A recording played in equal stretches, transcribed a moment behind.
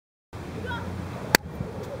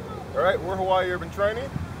All right, we're Hawaii Urban Training.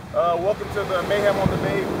 Welcome to the Mayhem on the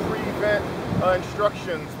Bay pre-event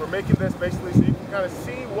instructions. We're making this basically so you can kind of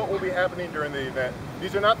see what will be happening during the event.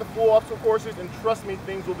 These are not the full obstacle courses, and trust me,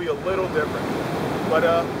 things will be a little different. But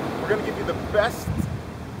we're going to give you the best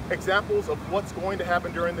examples of what's going to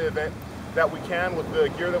happen during the event that we can with the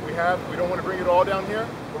gear that we have. We don't want to bring it all down here,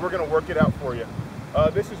 but we're going to work it out for you.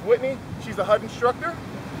 This is Whitney. She's a HUD instructor.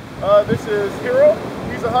 This is Hero.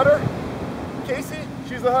 He's a HUDder. Casey,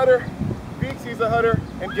 she's a HUDder. Beeks, he's a HUDder.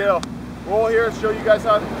 And Gail. We're all here to show you guys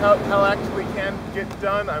how actually can get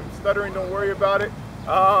done. I'm stuttering, don't worry about it.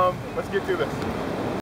 Let's get to this.